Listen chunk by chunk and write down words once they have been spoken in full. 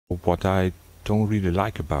What I don't really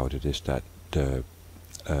like about it is that the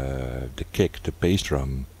kick, the bass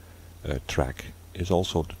drum track, is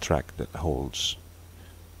also the track that holds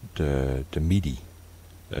the MIDI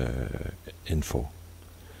info,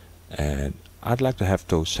 and I'd like to have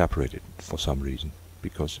those separated for some reason,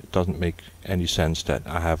 because it doesn't make any sense that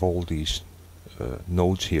I have all these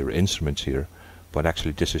nodes here, instruments here, but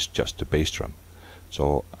actually this is just the bass drum.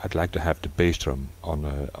 So I'd like to have the bass drum on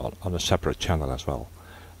a separate channel as well.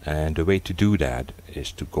 And the way to do that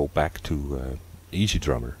is to go back to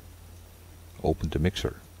EZDrummer, open the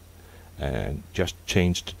mixer, and just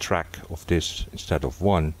change the track of this. Instead of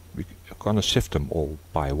one, we're gonna shift them all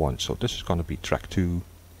by one. So this is gonna be track 2,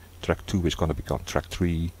 track 2 is gonna become track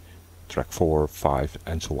 3, track 4, 5,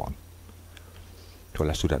 and so on. So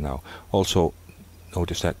let's do that now. Also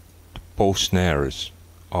notice that both snares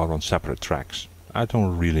are on separate tracks. I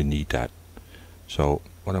don't really need that. So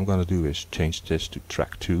what I'm gonna do is change this to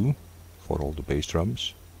track 2 for all the bass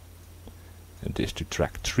drums, and this to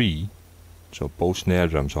track 3. So both snare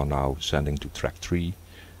drums are now sending to track 3,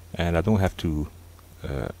 and I don't have to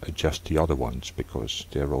adjust the other ones because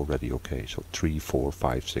they're already okay. So 3, 4,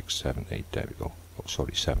 5, 6, 7, 8, there we go. Oh,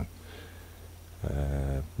 sorry, 7.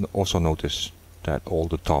 Also notice that all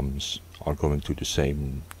the toms are going to the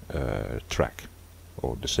same track,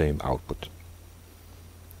 or the same output.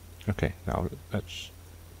 Okay, now let's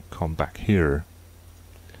come back here.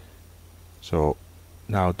 So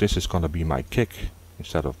now this is going to be my kick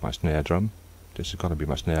instead of my snare drum. This is going to be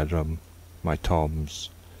my snare drum, my toms,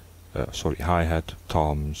 hi-hat,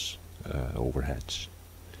 toms, overheads.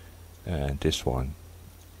 And this one,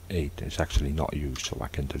 8, is actually not used, so I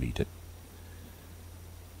can delete it.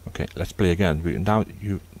 Okay, let's play again. Now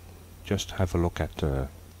you just have a look at the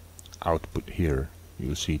output here.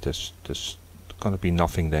 You'll see there's going to be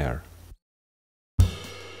nothing there.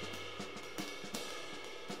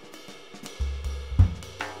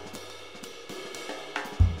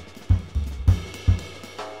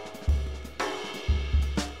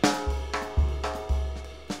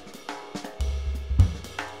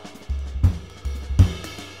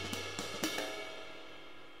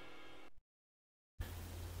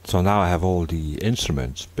 So now I have all the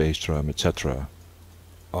instruments, bass drum, etc.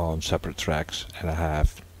 on separate tracks, and I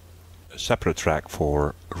have a separate track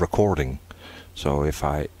for recording. So if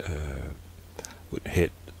I would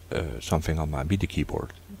hit something on my MIDI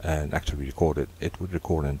keyboard and actually record it, it would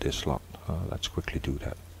record in this slot. Let's quickly do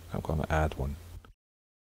that. I'm gonna add one.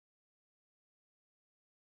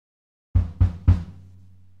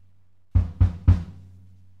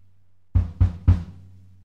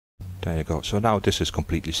 There you go. So now this is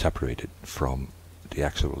completely separated from the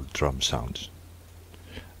actual drum sounds,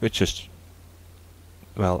 which is,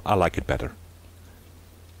 well, I like it better.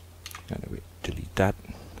 Anyway, delete that.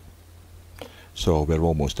 So we're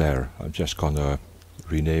almost there. I'm just gonna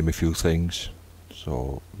rename a few things,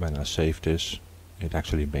 so when I save this it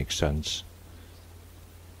actually makes sense.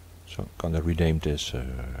 So I'm gonna rename this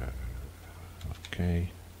okay,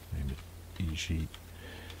 name it EZ.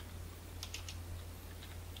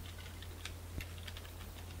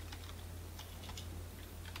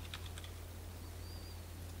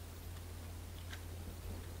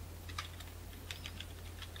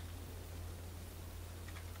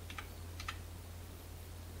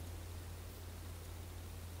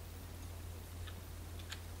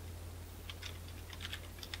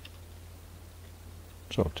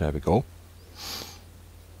 So there we go.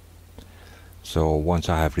 So once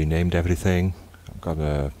I have renamed everything, I'm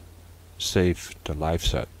gonna save the live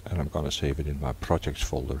set, and I'm gonna save it in my projects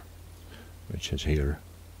folder, which is here.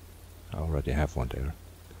 I already have one there.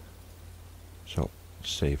 So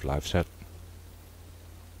save live set,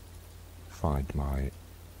 find my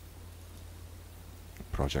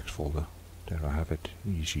projects folder, there I have it,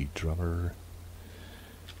 EZDrummer.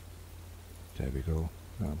 There we go.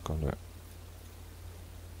 Now I'm gonna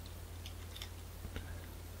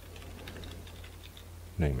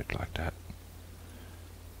name it like that.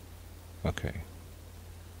 Okay,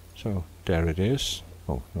 so there it is.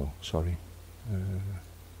 Oh no, sorry,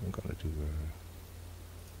 I'm gonna do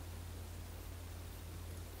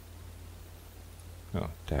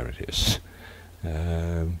oh, there it is.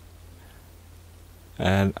 And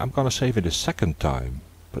I'm gonna save it a second time,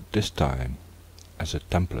 but this time as a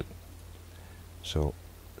template. So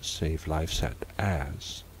save live set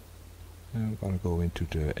as, and I'm gonna go into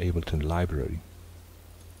the Ableton library,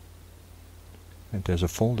 and there's a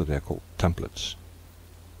folder there called templates.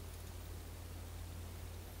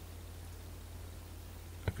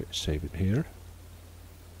 Okay, save it here.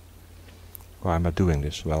 Why am I doing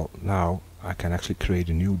this? Well, now I can actually create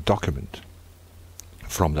a new document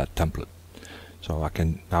from that template. So I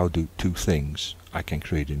can now do two things. I can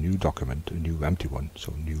create a new document, a new empty one,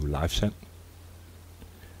 so new live set,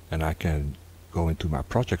 and I can go into my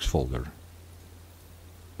projects folder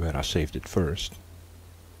where I saved it first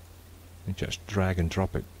and just drag and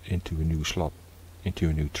drop it into a new slot, into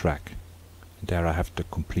a new track. And there I have the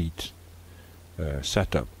complete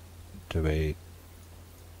setup the way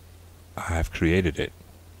I have created it,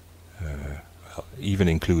 well, even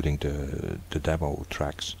including the demo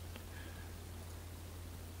tracks.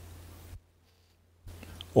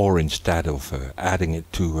 Or instead of adding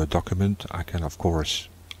it to a document, I can of course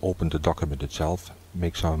open the document itself,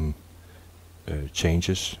 make some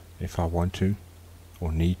changes if I want to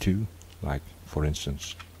or need to, like for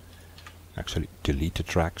instance actually delete the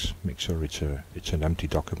tracks, make sure it's an empty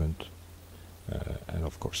document, and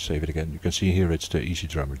of course save it again. You can see here it's the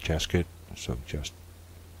EZDrummer jazz kit, so just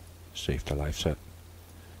save the live set.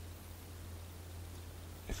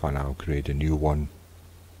 If I now create a new one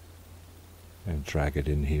and drag it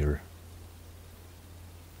in here,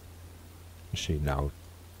 you see now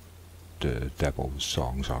the demo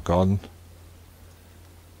songs are gone.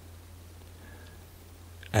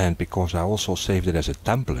 And because I also saved it as a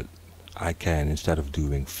template, I can, instead of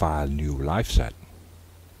doing file new live set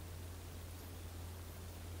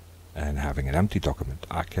and having an empty document,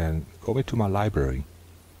 I can go into my library,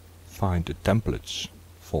 find the templates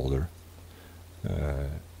folder,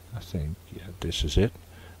 I think, yeah, this is it.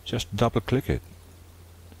 Just double click it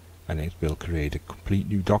and it will create a complete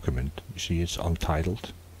new document. You see it's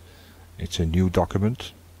untitled, it's a new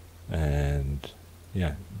document, and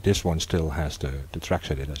yeah, this one still has the tracks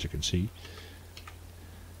in it, as you can see.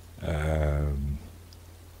 And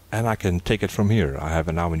I can take it from here. I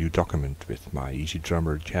have now a new document with my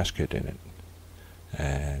EZDrummer jazz kit in it,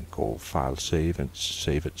 and go file save and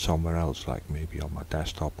save it somewhere else, like maybe on my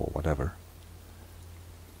desktop or whatever.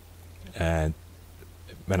 And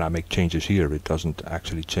when I make changes here, it doesn't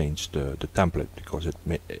actually change the template, because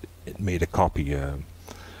it made a copy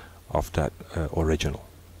of that original.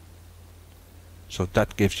 So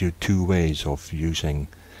that gives you two ways of using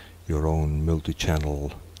your own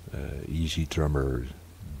multi-channel EZDrummer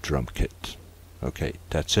drum kit. Okay,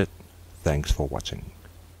 that's it. Thanks for watching.